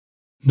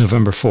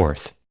November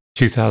 4th,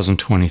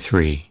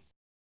 2023.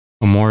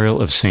 Memorial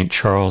of St.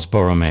 Charles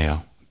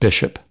Borromeo,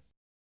 Bishop.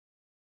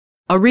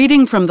 A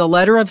reading from the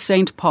letter of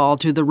St. Paul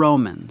to the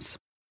Romans.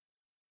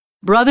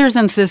 Brothers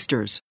and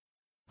sisters,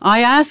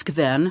 I ask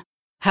then,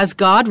 has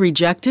God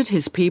rejected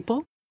his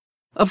people?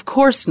 Of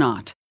course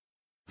not.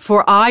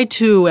 For I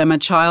too am a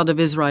child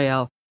of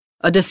Israel,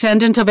 a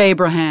descendant of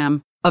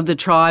Abraham, of the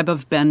tribe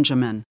of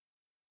Benjamin.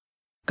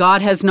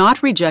 God has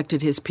not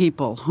rejected his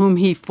people, whom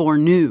he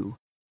foreknew.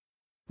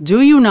 Do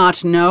you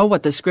not know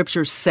what the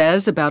Scripture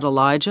says about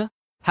Elijah,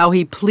 how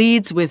he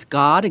pleads with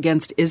God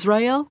against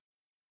Israel?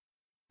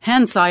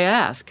 Hence I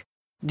ask,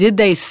 did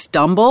they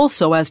stumble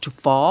so as to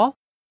fall?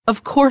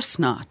 Of course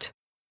not.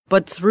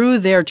 But through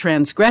their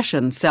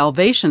transgression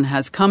salvation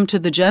has come to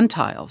the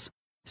Gentiles,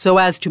 so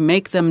as to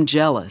make them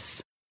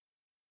jealous.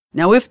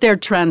 Now if their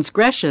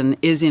transgression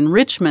is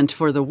enrichment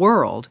for the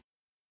world,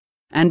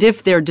 and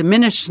if their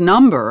diminished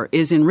number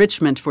is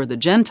enrichment for the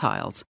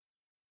Gentiles,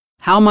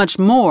 how much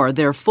more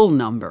their full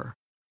number?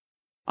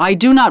 I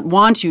do not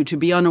want you to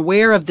be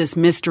unaware of this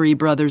mystery,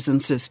 brothers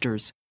and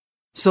sisters,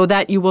 so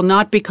that you will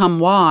not become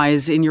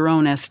wise in your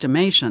own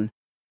estimation.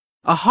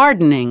 A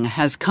hardening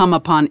has come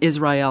upon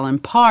Israel in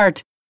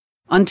part,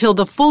 until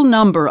the full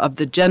number of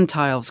the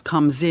Gentiles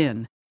comes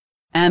in,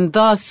 and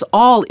thus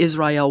all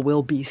Israel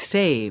will be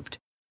saved,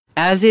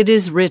 as it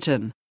is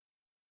written,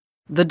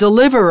 "The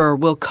deliverer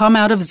will come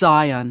out of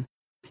Zion,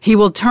 he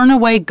will turn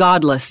away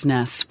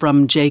godlessness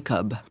from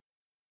Jacob.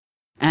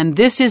 And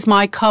this is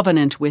my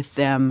covenant with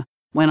them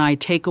when I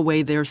take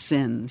away their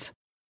sins."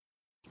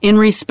 In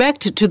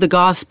respect to the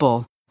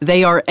gospel,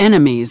 they are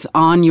enemies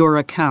on your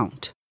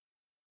account.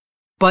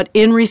 But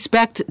in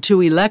respect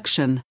to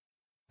election,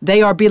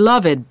 they are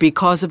beloved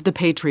because of the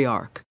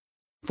patriarch,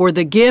 for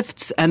the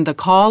gifts and the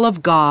call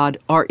of God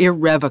are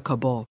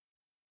irrevocable.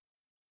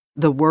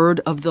 The word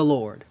of the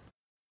Lord.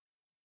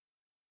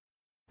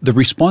 The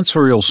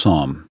responsorial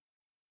psalm.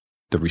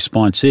 The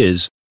response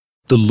is,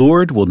 "The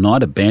Lord will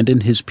not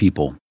abandon his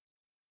people."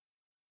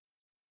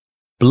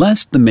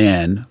 Blessed the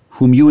man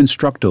whom you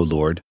instruct, O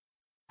Lord,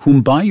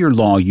 whom by your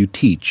law you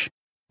teach,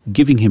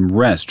 giving him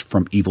rest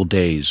from evil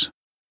days.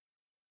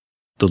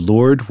 The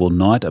Lord will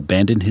not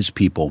abandon his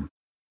people.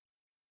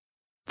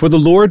 For the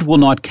Lord will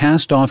not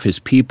cast off his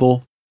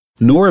people,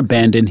 nor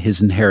abandon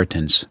his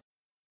inheritance.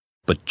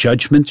 But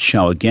judgment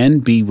shall again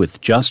be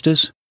with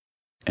justice,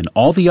 and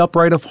all the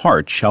upright of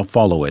heart shall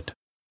follow it.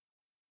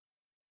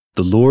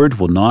 The Lord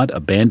will not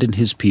abandon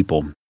his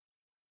people.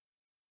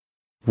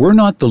 Were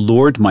not the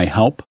Lord my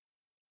help,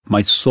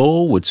 my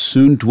soul would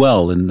soon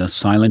dwell in the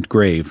silent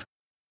grave.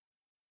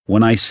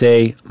 When I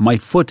say, my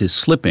foot is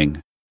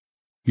slipping,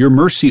 your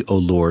mercy, O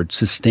Lord,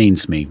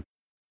 sustains me.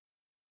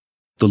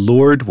 The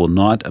Lord will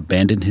not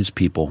abandon his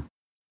people.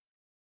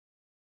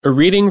 A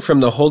reading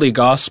from the Holy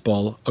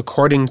Gospel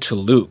according to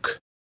Luke.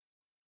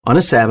 On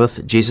a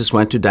Sabbath, Jesus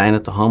went to dine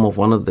at the home of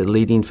one of the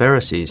leading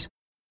Pharisees,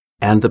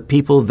 and the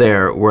people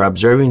there were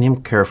observing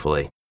him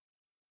carefully.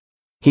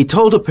 He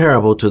told a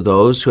parable to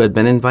those who had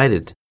been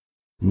invited,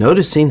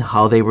 noticing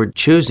how they were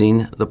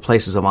choosing the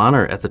places of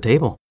honor at the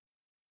table.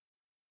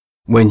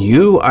 When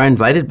you are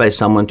invited by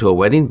someone to a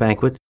wedding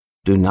banquet,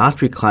 do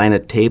not recline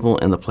at table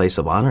in the place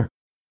of honor.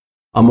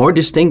 A more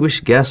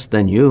distinguished guest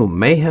than you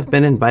may have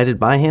been invited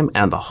by him,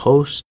 and the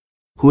host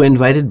who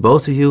invited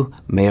both of you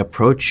may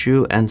approach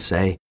you and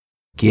say,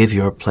 "Give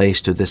your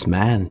place to this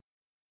man."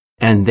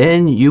 And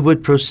then you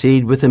would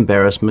proceed with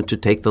embarrassment to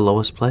take the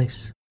lowest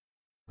place.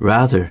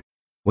 Rather,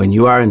 when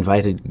you are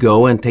invited,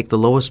 go and take the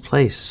lowest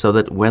place, so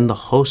that when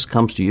the host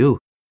comes to you,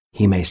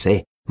 he may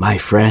say, "My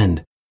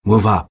friend,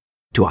 move up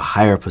to a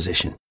higher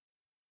position."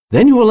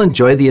 Then you will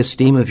enjoy the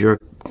esteem of your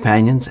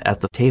companions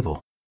at the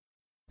table.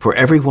 For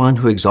everyone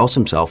who exalts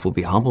himself will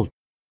be humbled,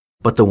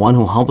 but the one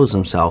who humbles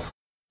himself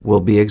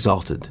will be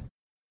exalted.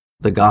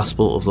 The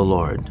Gospel of the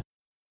Lord.